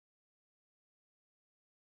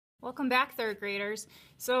Welcome back, third graders.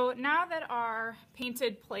 So now that our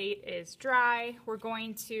painted plate is dry, we're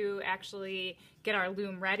going to actually get our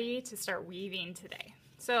loom ready to start weaving today.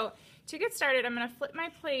 So to get started, I'm going to flip my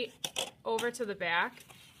plate over to the back,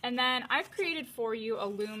 and then I've created for you a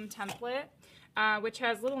loom template which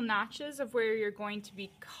has little notches of where you're going to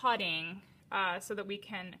be cutting so that we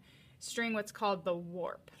can string what's called the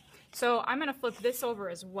warp. So I'm going to flip this over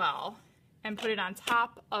as well and put it on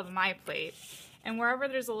top of my plate. And wherever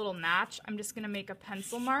there's a little notch, I'm just going to make a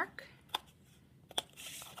pencil mark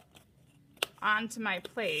onto my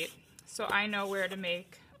plate so I know where to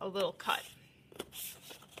make a little cut.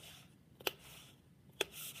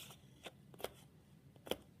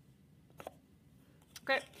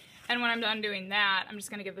 Okay, and when I'm done doing that, I'm just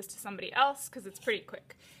going to give this to somebody else because it's pretty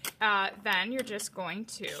quick. Then you're just going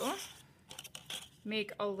to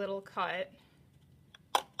make a little cut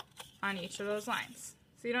on each of those lines.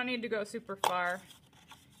 So you don't need to go super far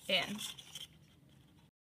in.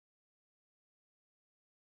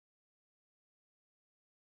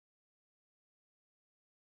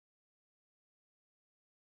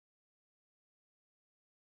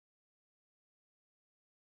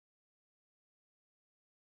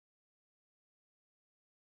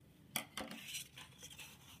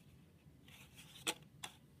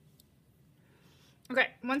 Okay,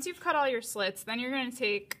 once you've cut all your slits, then you're going to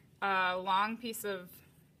take a long piece of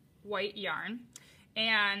white yarn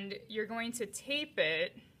and you're going to tape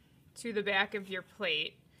it to the back of your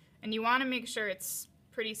plate, and you want to make sure it's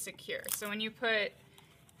pretty secure. So when you put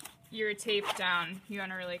your tape down, you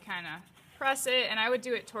want to really kind of press it, and I would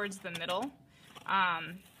do it towards the middle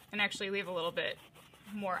and actually leave a little bit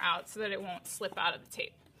more out so that it won't slip out of the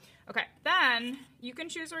tape. Okay, then you can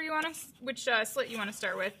choose where you want to, which slit you want to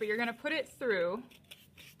start with, but you're going to put it through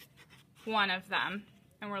one of them,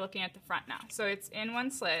 and we're looking at the front now. So it's in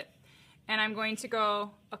one slit, and I'm going to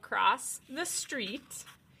go across the street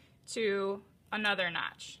to another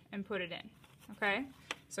notch and put it in, okay?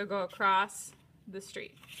 So go across the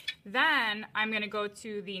street. Then I'm going to go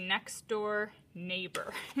to the next door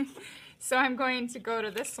neighbor. So I'm going to go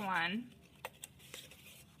to this one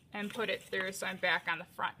and put it through so I'm back on the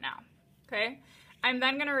front now, okay? I'm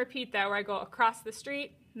then going to repeat that where I go across the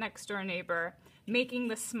street, next door neighbor, making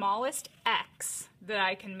the smallest X that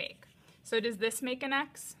I can make. So does this make an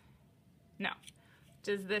X? No.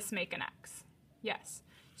 Does this make an X? Yes.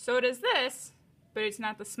 So does this, but it's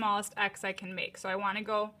not the smallest X I can make. So I want to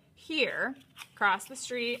go here, across the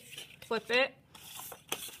street, flip it,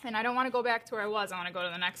 and I don't want to go back to where I was. I want to go to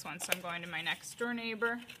the next one. So I'm going to my next door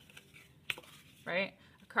neighbor, right?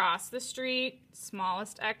 Across the street,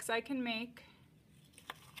 smallest X I can make,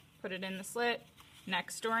 put it in the slit,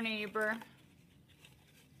 next door neighbor,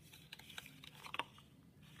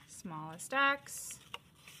 smallest X,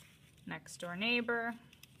 next door neighbor,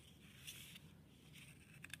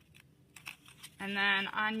 and then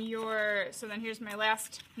on your, so then here's my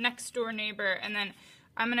last next door neighbor, and then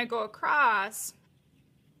I'm going to go across,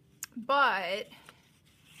 but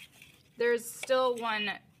there's still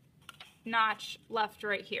one notch left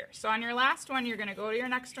right here. So on your last one, you're going to go to your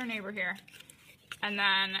next door neighbor here, and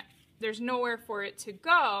then there's nowhere for it to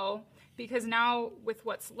go because now with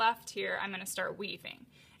what's left here, I'm going to start weaving.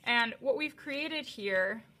 And what we've created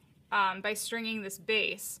here by stringing this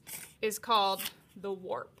base is called the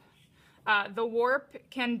warp. The warp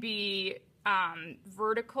can be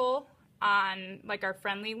vertical on like our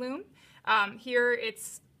friendly loom. Here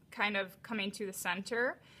it's kind of coming to the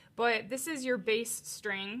center, but this is your base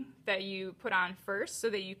string that you put on first so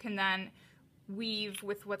that you can then weave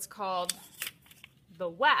with what's called the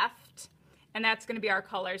weft, and that's going to be our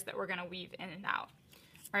colors that we're going to weave in and out.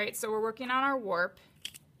 All right, so we're working on our warp,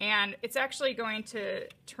 and it's actually going to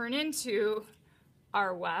turn into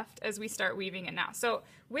our weft as we start weaving it now. So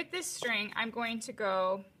with this string, I'm going to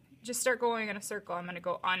go, just start going in a circle. I'm going to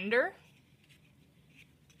go under,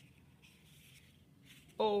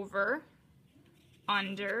 over,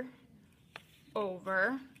 under,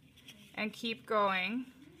 over, and keep going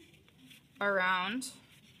around.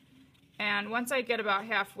 And once I get about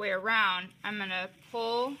halfway around, I'm going to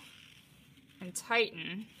pull and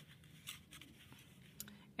tighten,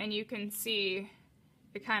 and you can see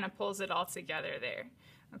it kind of pulls it all together there.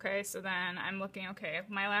 Okay, so then I'm looking, okay,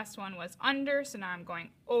 my last one was under, so now I'm going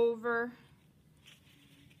over,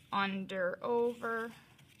 under, over,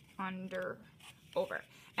 under, over.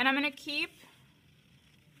 And I'm going to keep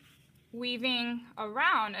weaving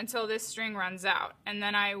around until this string runs out, and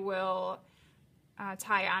then I will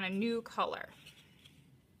tie on a new color.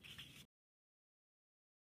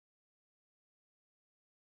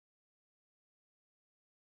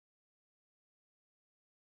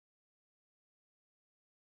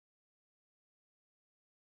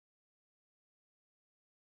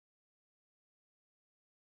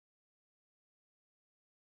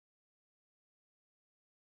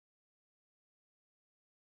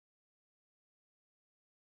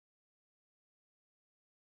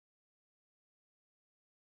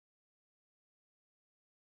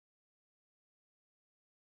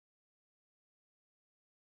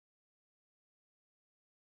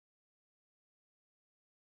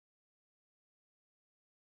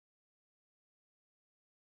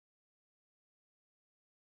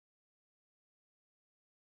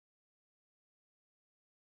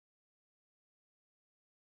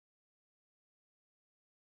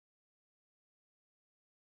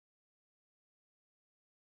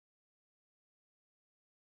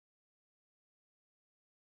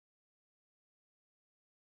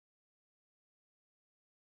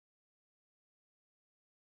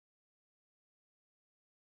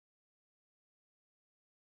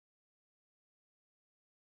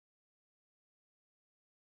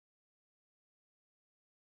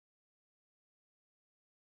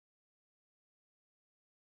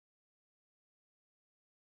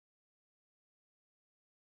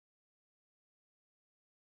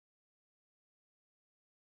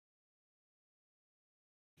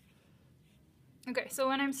 Okay, so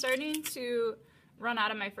when I'm starting to run out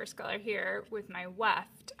of my first color here with my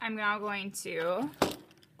weft, I'm now going to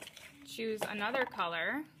choose another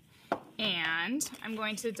color and I'm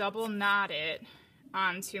going to double knot it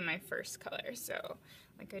onto my first color. So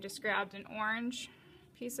like I just grabbed an orange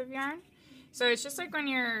piece of yarn. So it's just like when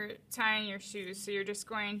you're tying your shoes. So you're just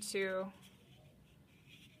going to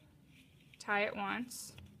tie it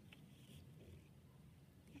once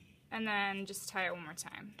and then just tie it one more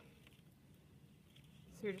time.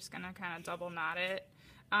 So you're just gonna kind of double knot it.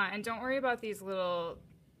 And don't worry about these little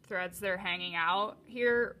threads that are hanging out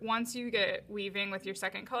here. Once you get weaving with your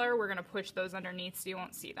second color, we're gonna push those underneath so you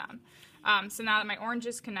won't see them. So now that my orange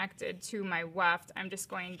is connected to my weft, I'm just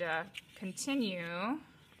going to continue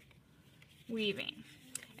weaving.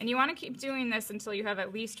 And you wanna keep doing this until you have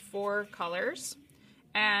at least 4 colors.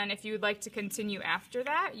 And if you would like to continue after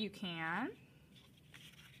that, you can.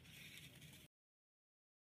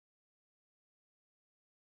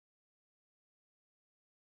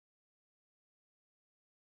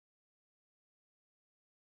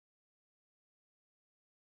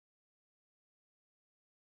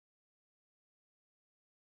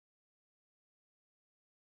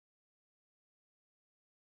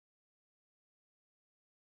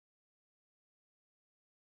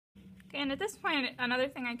 Okay, and at this point, another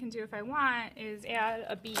thing I can do if I want is add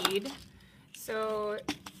a bead. So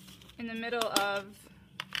in the middle of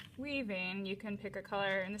weaving, you can pick a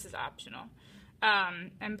color, and this is optional,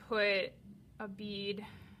 and put a bead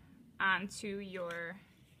onto your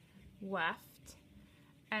weft,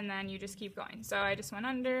 and then you just keep going. So I just went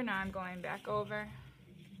under, now I'm going back over,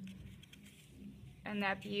 and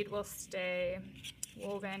that bead will stay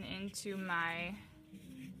woven into my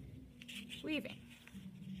weaving.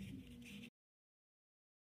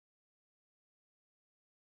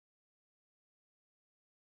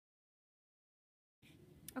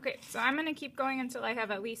 Okay, so I'm going to keep going until I have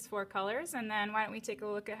at least 4 colors, and then why don't we take a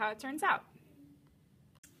look at how it turns out.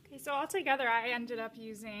 Okay, so altogether I ended up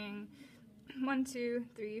using 1, 2,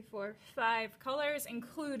 3, 4, 5 colors,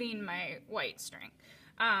 including my white string.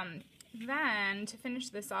 Then, to finish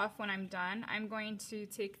this off when I'm done, I'm going to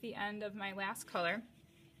take the end of my last color,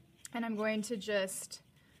 and I'm going to just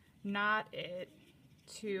knot it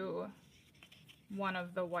to one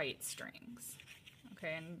of the white strings.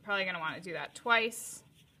 Okay, and you're probably going to want to do that twice.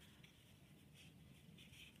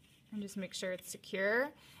 And just make sure it's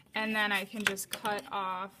secure. And then I can just cut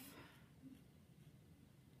off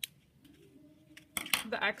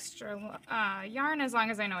the extra yarn as long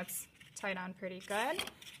as I know it's tied on pretty good.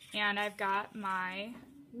 And I've got my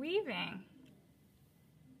weaving.